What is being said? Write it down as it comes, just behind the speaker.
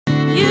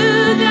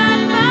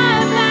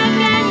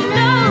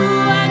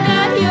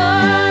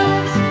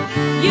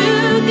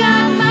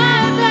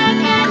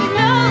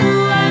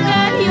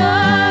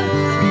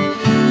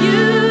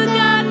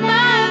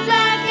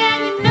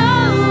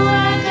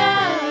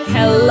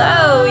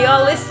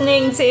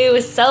listening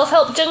to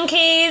Self-Help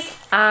Junkies.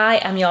 I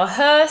am your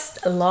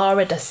host,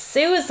 Laura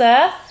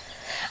D'Souza,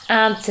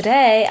 and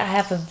today I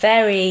have a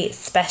very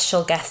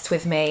special guest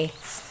with me.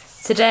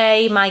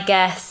 Today my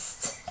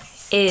guest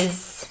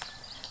is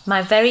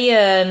my very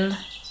own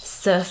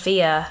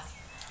Sophia.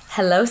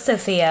 Hello,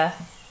 Sophia.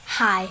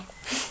 Hi.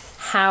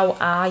 How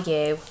are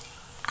you?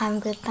 I'm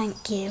good,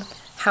 thank you.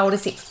 How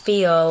does it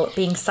feel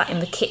being sat in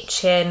the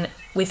kitchen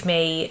with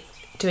me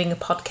doing a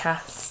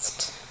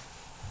podcast?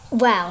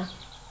 Well,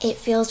 it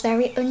feels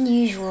very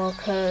unusual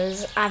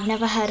because I've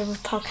never heard of a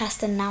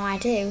podcast and now I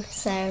do,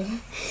 so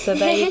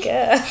there you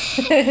go.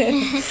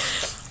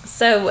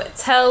 So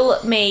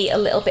tell me a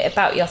little bit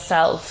about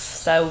yourself.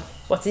 So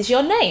what is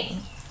your name?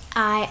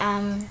 I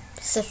am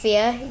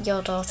Sophia,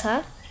 your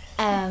daughter.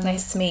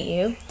 Nice to meet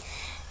you.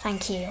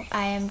 Thank you.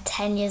 I am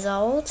 10 years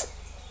old.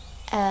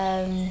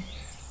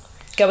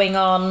 Going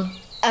on...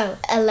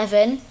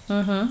 11.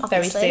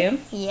 Very soon.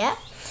 Yeah.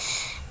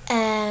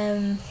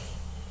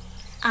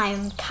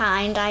 I'm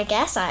kind, I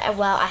guess. I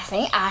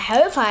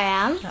hope I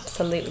am.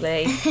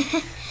 Absolutely.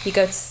 You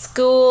go to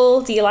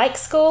school. Do you like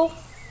school?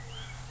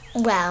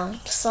 Well,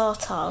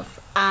 sort of.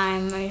 I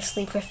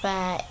mostly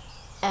prefer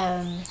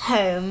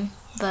home,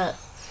 but,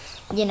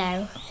 you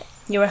know...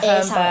 You're a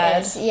home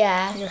bird.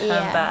 Yeah. You're a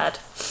home bird.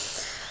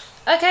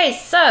 Okay,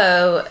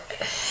 so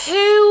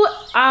who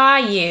are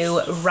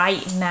you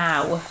right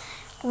now?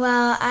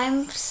 Well,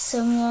 I'm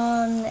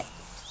someone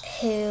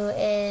who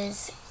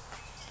is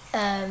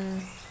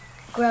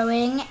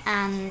growing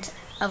and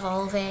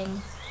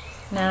evolving.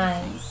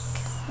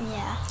 Nice.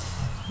 Yeah.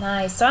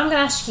 Nice. So I'm going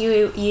to ask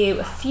you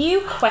a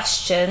few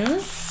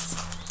questions.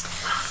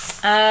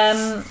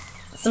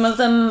 Some of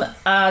them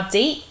are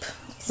deep,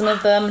 some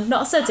of them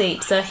not so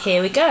deep. So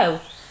here we go.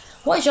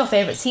 What is your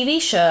favourite TV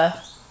show?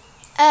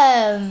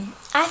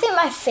 I think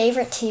my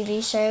favourite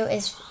TV show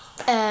is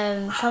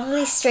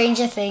probably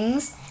Stranger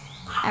Things.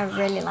 I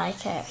really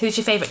like it. Who's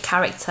your favourite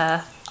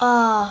character?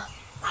 Oh,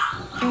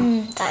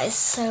 that is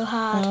so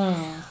hard.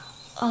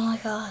 Oh my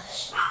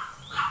gosh.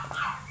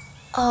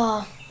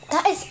 Oh,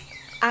 that is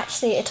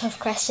actually a tough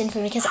question for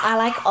me because I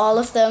like all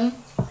of them.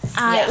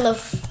 I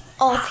love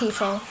all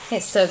people.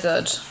 It's so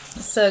good.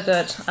 It's so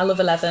good. I love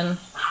 11.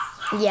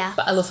 Yeah.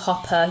 But I love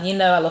Hopper. You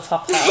know I love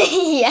Hopper.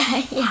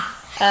 yeah.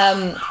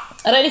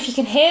 I don't know if you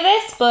can hear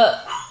this,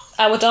 but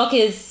our dog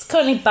is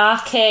currently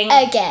barking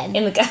again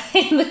in the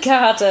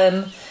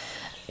garden.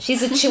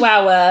 She's a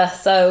Chihuahua,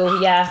 so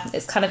yeah,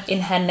 it's kind of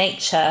in her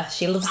nature.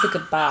 She loves a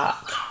good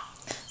bark.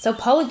 So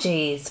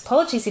apologies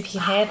if you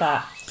can hear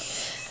that.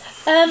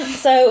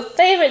 So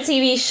favourite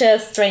TV show,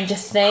 Stranger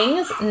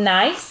Things.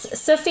 Nice.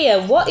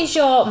 Sophia, what is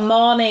your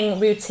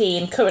morning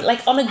routine current,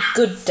 like on a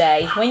good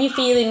day when you're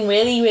feeling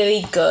really,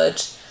 really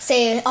good?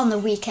 Say on the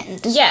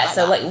weekend. Yeah.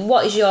 So like,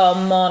 what is your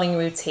morning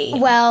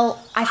routine? Well,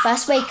 I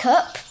first wake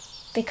up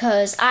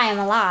because I am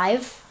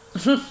alive.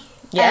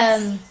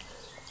 Yes.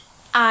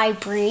 I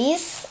breathe.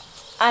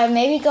 I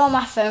maybe go on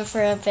my phone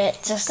for a bit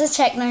just to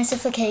check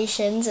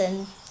notifications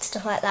and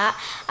stuff like that.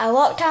 I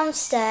walk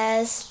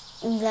downstairs,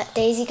 let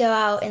Daisy go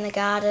out in the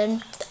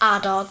garden, our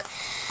dog.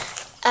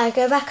 I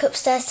go back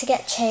upstairs to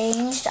get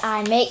changed.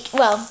 When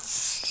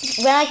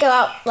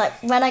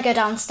I go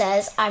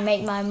downstairs, I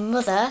make my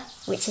mother,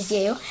 which is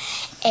you,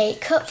 a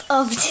cup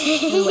of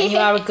tea. Ooh, and you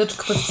are a good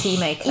cup of tea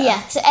maker.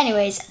 Yeah, so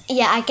anyways,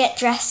 I get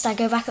dressed, I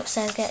go back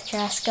upstairs, get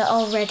dressed, get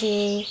all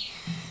ready.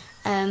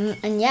 And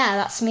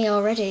that's me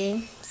all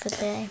ready for the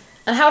day.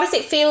 And how does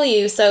it feel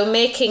you? So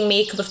making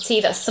me a cup of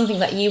tea, that's something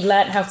that you've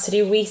learnt how to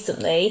do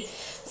recently.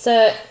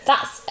 So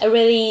that's a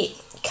really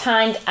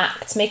kind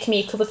act. Making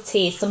me a cup of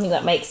tea is something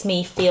that makes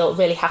me feel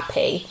really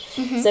happy.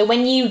 So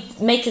when you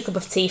make a cup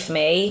of tea for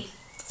me,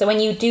 so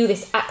when you do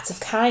this act of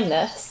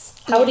kindness,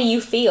 how do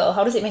you feel?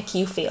 How does it make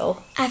you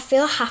feel? I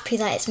feel happy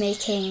that it's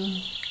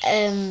making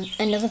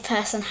another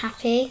person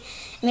happy.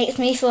 It makes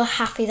me feel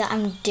happy that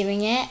I'm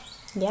doing it.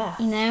 Yeah.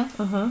 You know?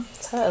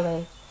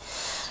 Totally.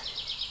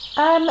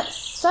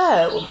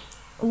 So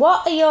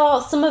what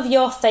are some of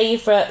your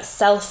favourite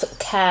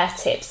self-care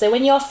tips? So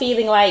when you're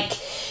feeling like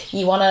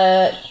you want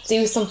to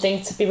do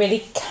something to be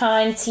really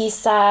kind to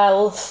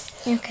yourself,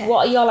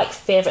 what are your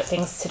favourite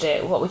things to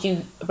do? What would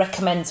you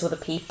recommend to other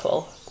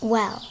people?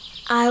 Well,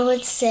 I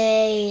would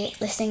say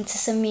listening to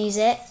some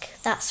music.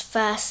 That's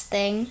first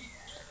thing.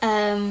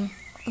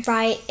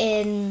 Write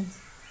in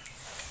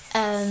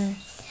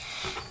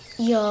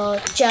your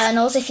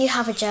journals if you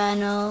have a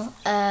journal.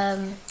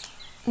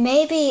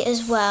 Maybe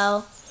as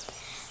well,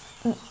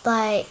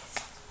 do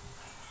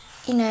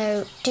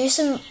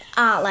some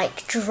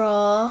art,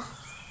 draw.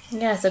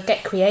 Yeah, so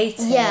get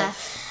creative. Yeah,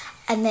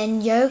 and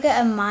then yoga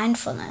and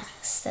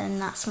mindfulness. Then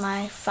that's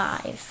my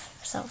 5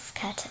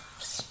 self-care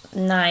tips.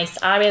 Nice.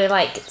 I really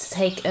like to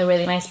take a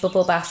really nice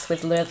bubble bath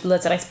with loads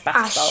of nice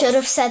bath salts. I should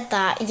have said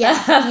that.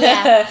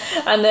 Yeah.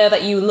 I know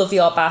that you love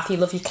your bath. You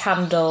love your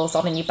candles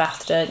on in your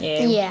bath, don't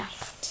you? Yeah.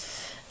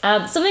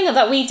 Something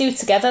that we do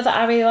together that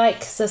I really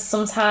like. So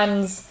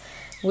sometimes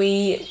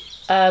we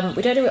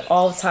We don't do it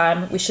all the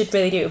time. We should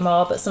really do it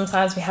more, but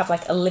sometimes we have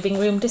like a living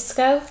room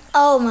disco.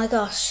 Oh my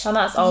gosh. And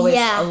that's always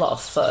a lot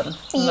of fun.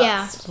 And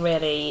Yeah. That's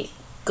really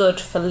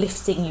good for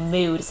lifting your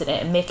mood, isn't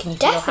it? And making you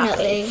feel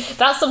Definitely. happy.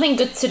 That's something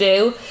good to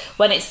do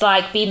when it's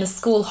like being the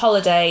school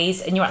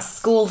holidays and you're at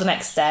school the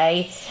next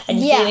day and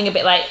you're feeling a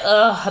bit like,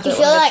 oh, I don't want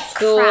to go to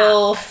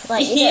school. Crap.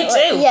 Like, you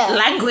do.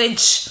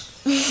 Language.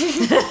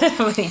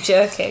 I'm only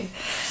joking.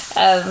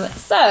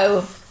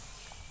 So,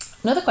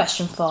 another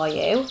question for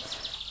you.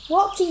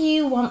 What do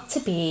you want to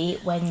be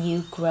when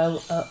you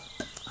grow up?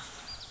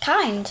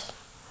 Kind.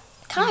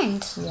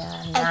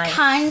 Yeah, nice. A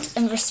kind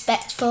and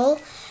respectful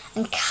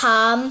and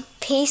calm,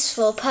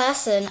 peaceful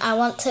person. I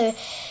want to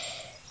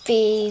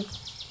be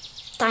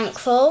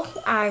thankful.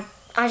 I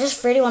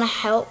just really want to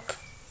help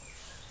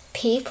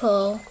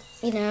people,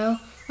 and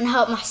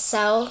help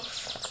myself.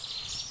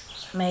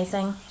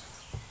 Amazing.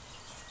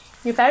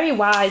 You're very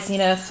wise,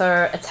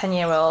 for a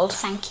 10-year-old.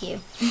 Thank you.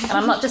 And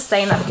I'm not just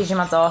saying that because you're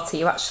my daughter.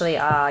 You actually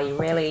are.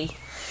 You're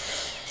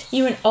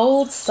an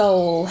old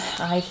soul,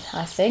 I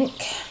think.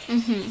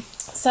 Mhm.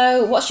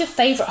 So, what's your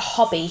favourite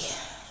hobby?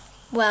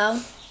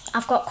 Well,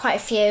 I've got quite a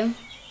few,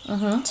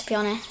 to be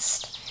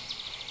honest.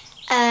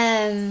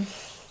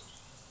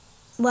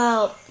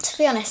 Well, to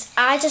be honest,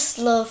 I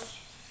love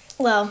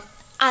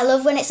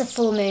when it's a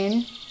full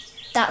moon.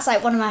 That's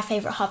like one of my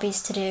favourite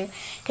hobbies to do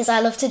because I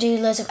love to do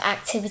loads of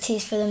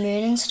activities for the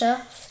moon and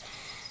stuff.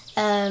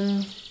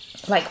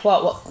 Like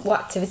what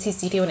activities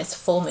do you do when it's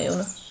full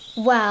moon?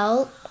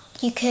 Well,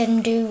 you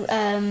can do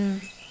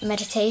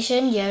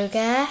meditation,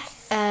 yoga,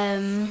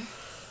 learn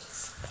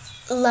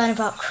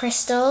about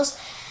crystals,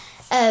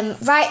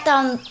 write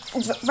down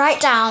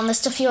the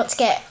stuff you want to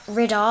get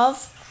rid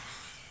of,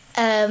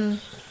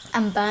 and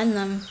burn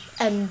them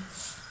and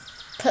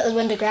put them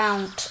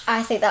underground.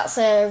 I think that's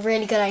a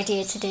really good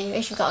idea to do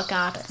if you've got a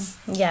garden.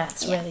 Yeah,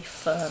 it's really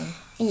fun.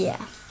 Yeah.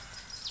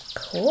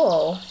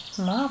 Cool.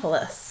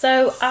 Marvellous.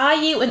 So, are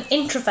you an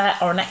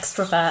introvert or an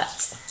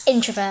extrovert?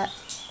 Introvert.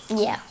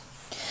 Yeah.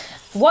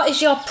 What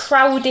is your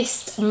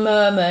proudest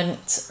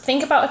moment?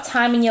 Think about a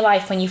time in your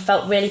life when you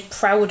felt really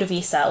proud of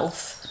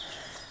yourself.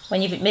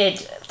 When you've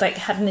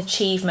had an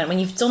achievement, when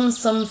you've done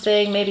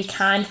something, maybe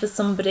kind for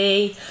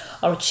somebody,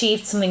 or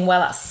achieved something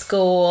well at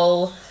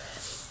school,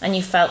 and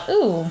you felt,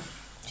 ooh,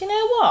 do you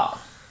know what?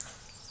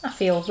 I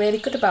feel really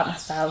good about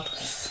myself.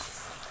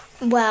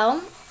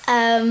 Well,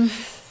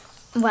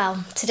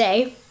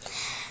 today,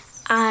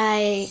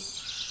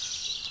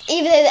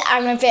 even though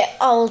I'm a bit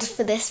old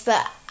for this,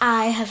 but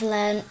I have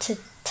learned to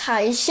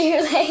tie a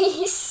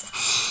shoelace.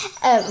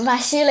 My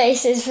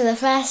shoelaces for the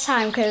first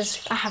time because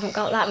I haven't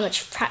got that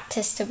much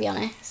practice, to be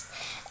honest.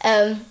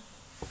 I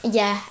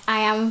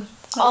am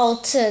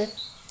old to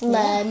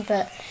learn,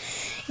 but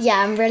yeah,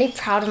 I'm really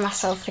proud of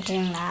myself for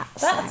doing that.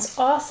 That's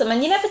awesome,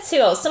 and you're never too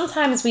old.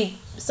 Sometimes we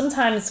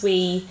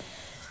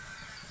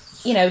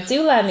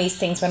do learn these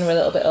things when we're a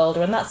little bit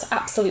older, and that's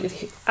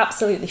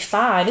absolutely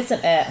fine,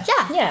 isn't it?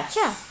 Yeah.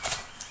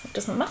 It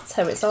doesn't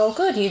matter. It's all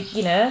good.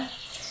 You're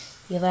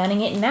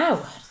learning it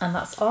now, and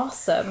that's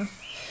awesome.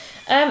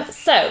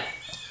 So,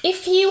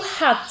 if you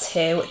had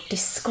to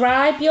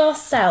describe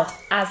yourself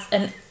as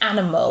an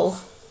animal,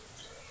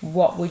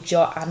 what would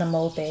your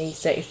animal be?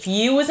 So, if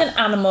you was an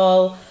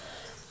animal,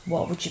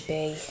 what would you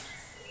be?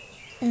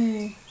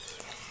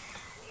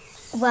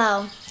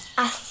 Well,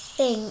 I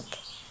think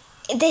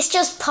this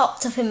just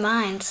popped up in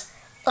mind.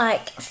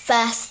 Like,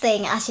 first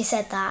thing as you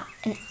said that,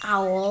 an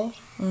owl.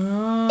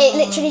 It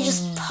literally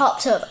just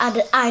popped up.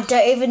 I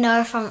don't even know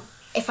if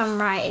I'm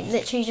right. It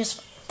literally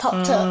just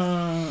popped up.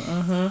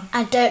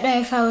 I don't know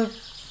if I would.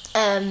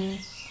 I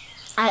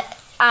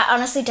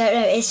honestly don't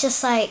know. It's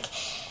just like.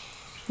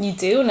 You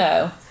do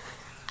know.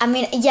 I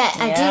mean, yeah,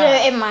 I do know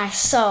it in my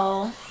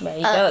soul. There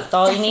you go. That's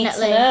all you need to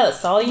know.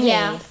 That's all you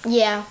need.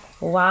 Yeah.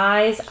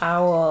 Wise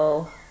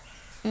owl.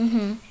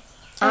 I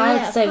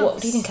would say, what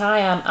do you think I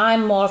am?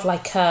 I'm more of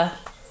like a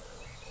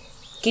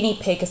guinea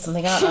pig or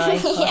something, aren't I? Or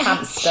a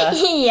hamster.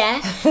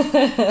 Yeah.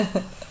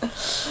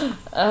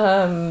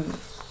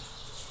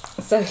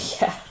 So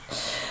yeah,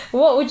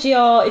 what would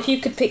if you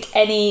could pick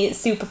any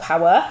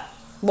superpower,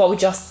 what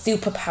would your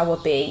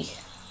superpower be?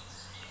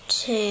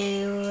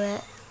 To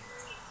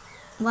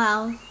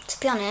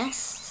be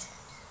honest,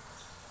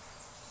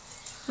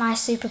 my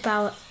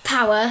superpower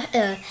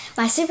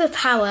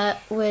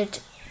would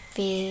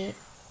be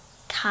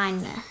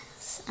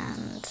kindness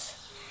and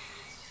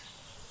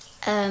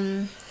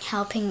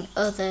helping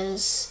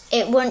others.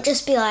 It wouldn't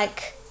just be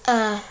like,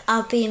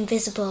 I'll be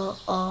invisible,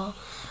 or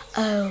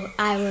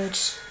I would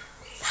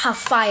have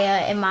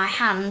fire in my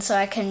hand so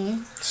I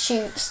can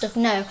shoot stuff.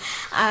 No,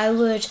 I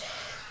would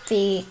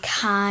be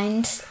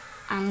kind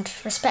and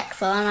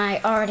respectful, and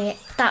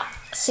that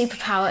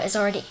superpower is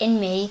already in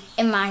me,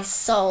 in my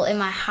soul, in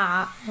my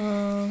heart.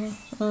 Oh,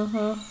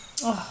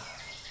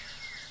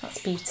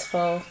 that's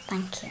beautiful.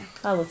 Thank you.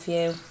 I love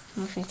you.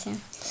 Love you too.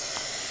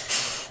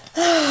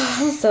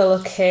 I'm so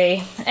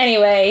lucky.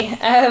 Anyway,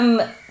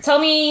 tell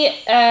me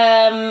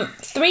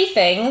 3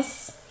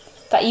 things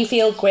that you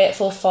feel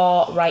grateful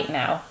for right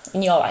now.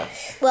 in your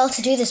life? Well,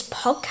 to do this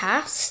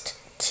podcast,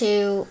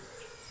 to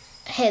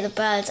hear the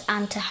birds,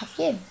 and to have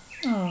you.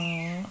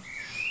 Aww.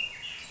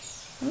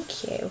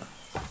 Thank you.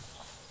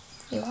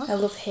 You are? I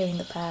love hearing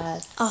the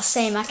birds. Oh,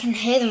 same. I can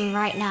hear them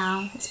right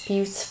now. It's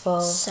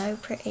beautiful. So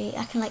pretty.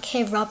 I can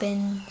hear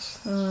robins.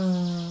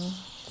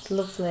 It's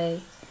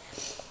lovely.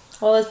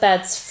 All those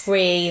birds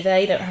free.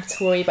 They don't have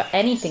to worry about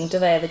anything, do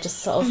they? They're just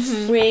sort of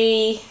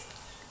free,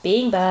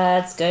 being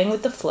birds, going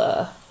with the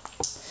flow.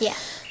 Yeah.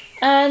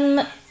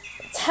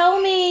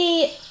 Tell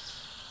me,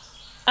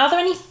 are there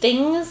any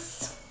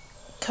things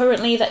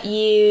currently that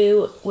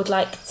you would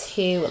like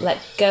to let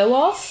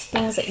go of?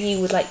 Things that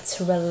you would like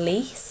to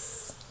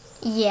release?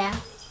 Yeah.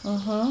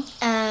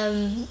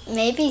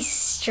 Maybe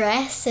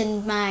stress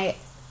and I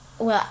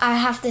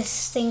have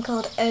this thing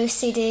called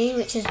OCD,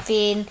 which has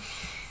been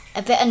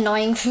a bit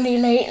annoying for me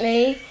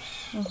lately.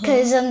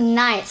 Because on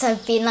nights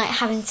I've been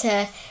having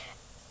to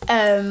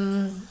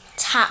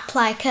tap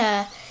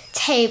a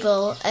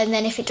table, and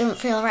then if it doesn't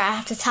feel right I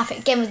have to tap it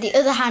again with the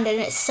other hand, and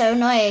it's so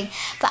annoying.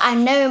 But I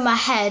know in my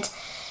head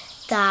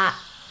that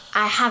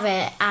I have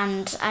it,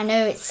 and I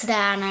know it's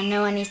there, and I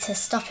know I need to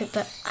stop it,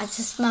 but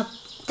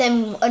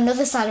then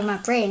another side of my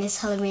brain is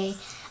telling me,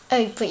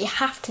 oh, but you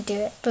have to do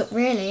it. But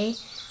really,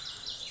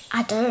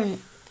 I don't,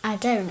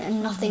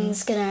 and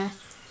nothing's gonna,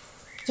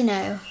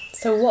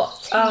 So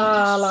what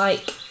are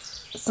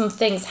some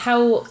things?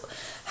 How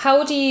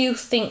do you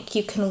think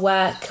you can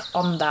work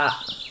on that?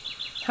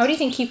 How do you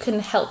think you can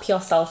help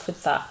yourself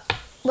with that?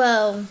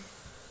 Well,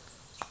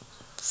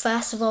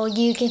 first of all,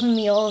 you giving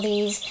me all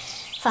these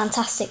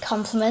fantastic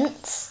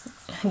compliments.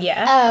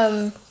 Yeah.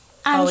 And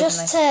Always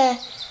just nice.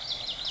 to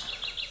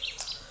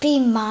be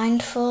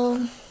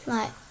mindful,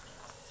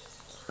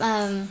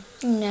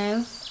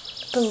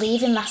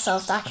 believe in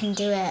myself that I can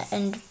do it,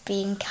 and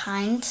being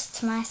kind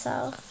to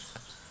myself.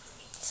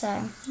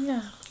 So,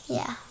 yeah.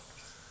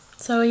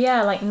 So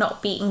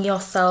not beating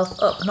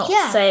yourself up, not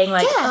Yeah, saying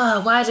yeah.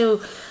 oh, why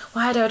do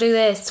I do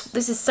this?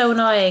 This is so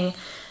annoying.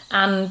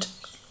 And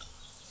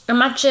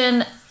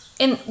imagine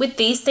with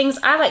these things,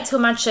 I like to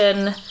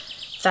imagine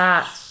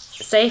that,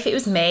 say if it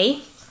was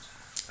me,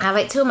 I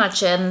like to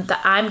imagine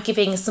that I'm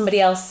giving somebody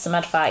else some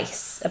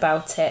advice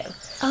about it.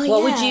 Oh,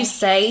 what would yeah. you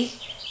say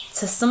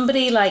to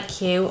somebody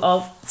like you,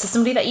 or to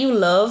somebody that you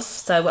love?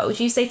 So what would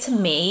you say to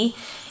me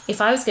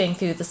if I was going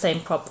through the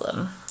same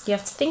problem? You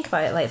have to think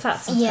about it like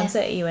that sometimes,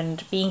 don't you?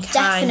 And being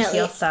kind Definitely. to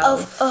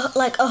yourself.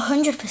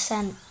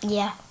 100%.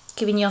 Yeah.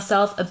 Giving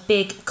yourself a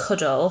big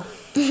cuddle.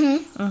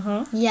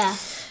 Yeah.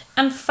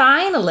 And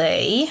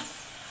finally,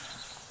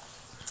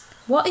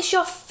 what is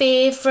your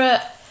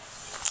favourite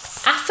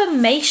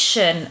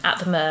affirmation at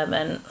the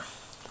moment?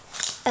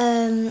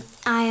 I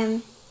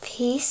am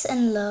peace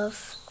and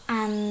love,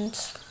 and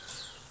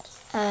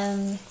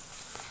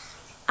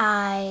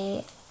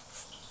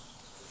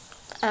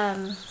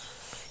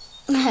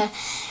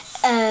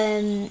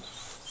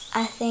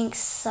I think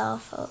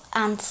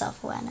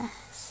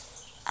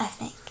self-awareness. I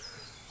think.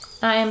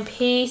 I am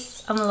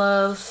peace and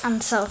love.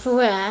 And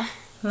self-aware.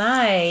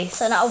 Nice.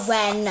 So not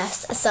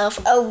awareness,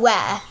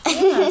 self-aware.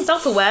 Yeah,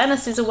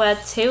 self-awareness is a word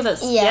too.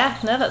 That's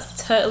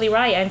that's totally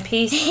right. I'm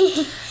peace.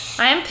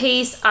 I am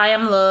peace. I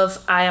am love.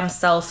 I am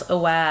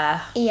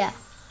self-aware. Yeah.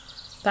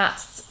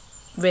 That's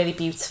really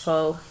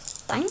beautiful.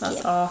 Thank you.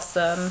 That's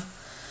awesome.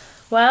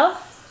 Well,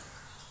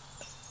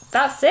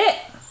 that's it.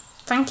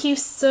 Thank you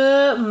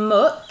so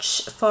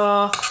much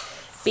for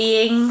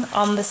being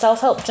on the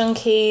Self-Help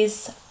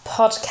Junkies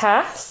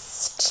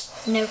podcast.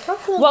 No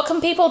problem. What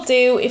can people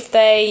do if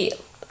they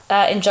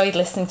enjoyed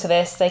listening to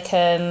this? They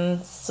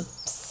can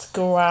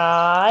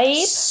subscribe,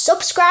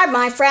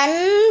 my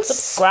friends.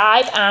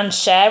 subscribe and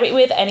share it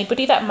with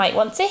anybody that might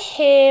want to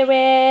hear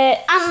it.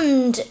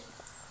 And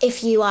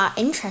if you are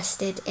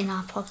interested in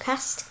our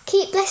podcast,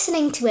 keep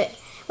listening to it.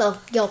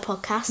 Well, your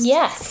podcast.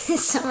 Yes.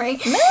 Sorry.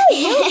 No,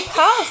 you're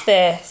part of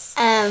this.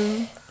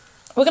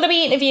 We're going to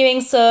be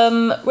interviewing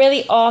some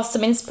really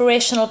awesome,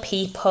 inspirational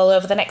people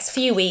over the next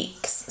few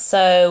weeks.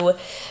 So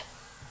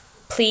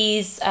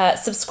please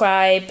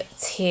subscribe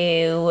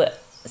to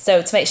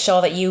make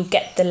sure that you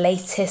get the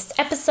latest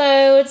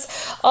episodes.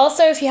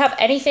 Also, if you have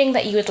anything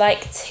that you would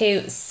like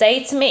to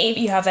say to me, if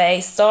you have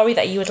a story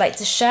that you would like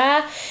to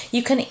share,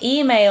 you can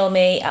email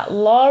me at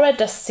Laura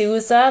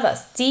D'Souza,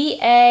 that's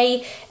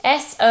DASOUSA,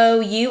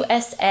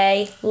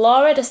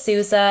 Laura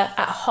D'Souza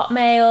at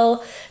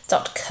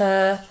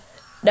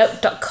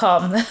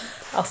hotmail.com.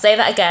 I'll say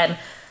that again,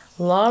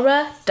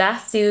 Laura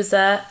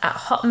D'Souza at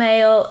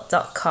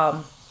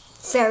hotmail.com.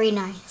 Very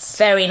nice.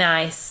 Very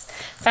nice.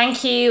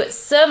 Thank you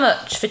so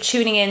much for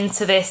tuning in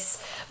to this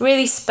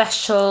really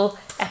special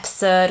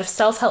episode of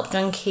Self-Help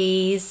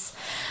Junkies.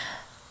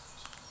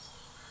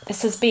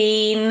 This has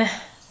been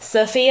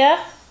Sophia.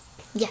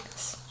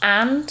 Yes.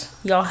 And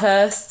your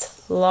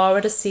host, Laura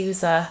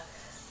D'Souza.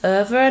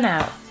 Over and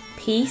out.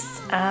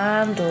 Peace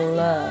and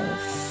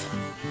love.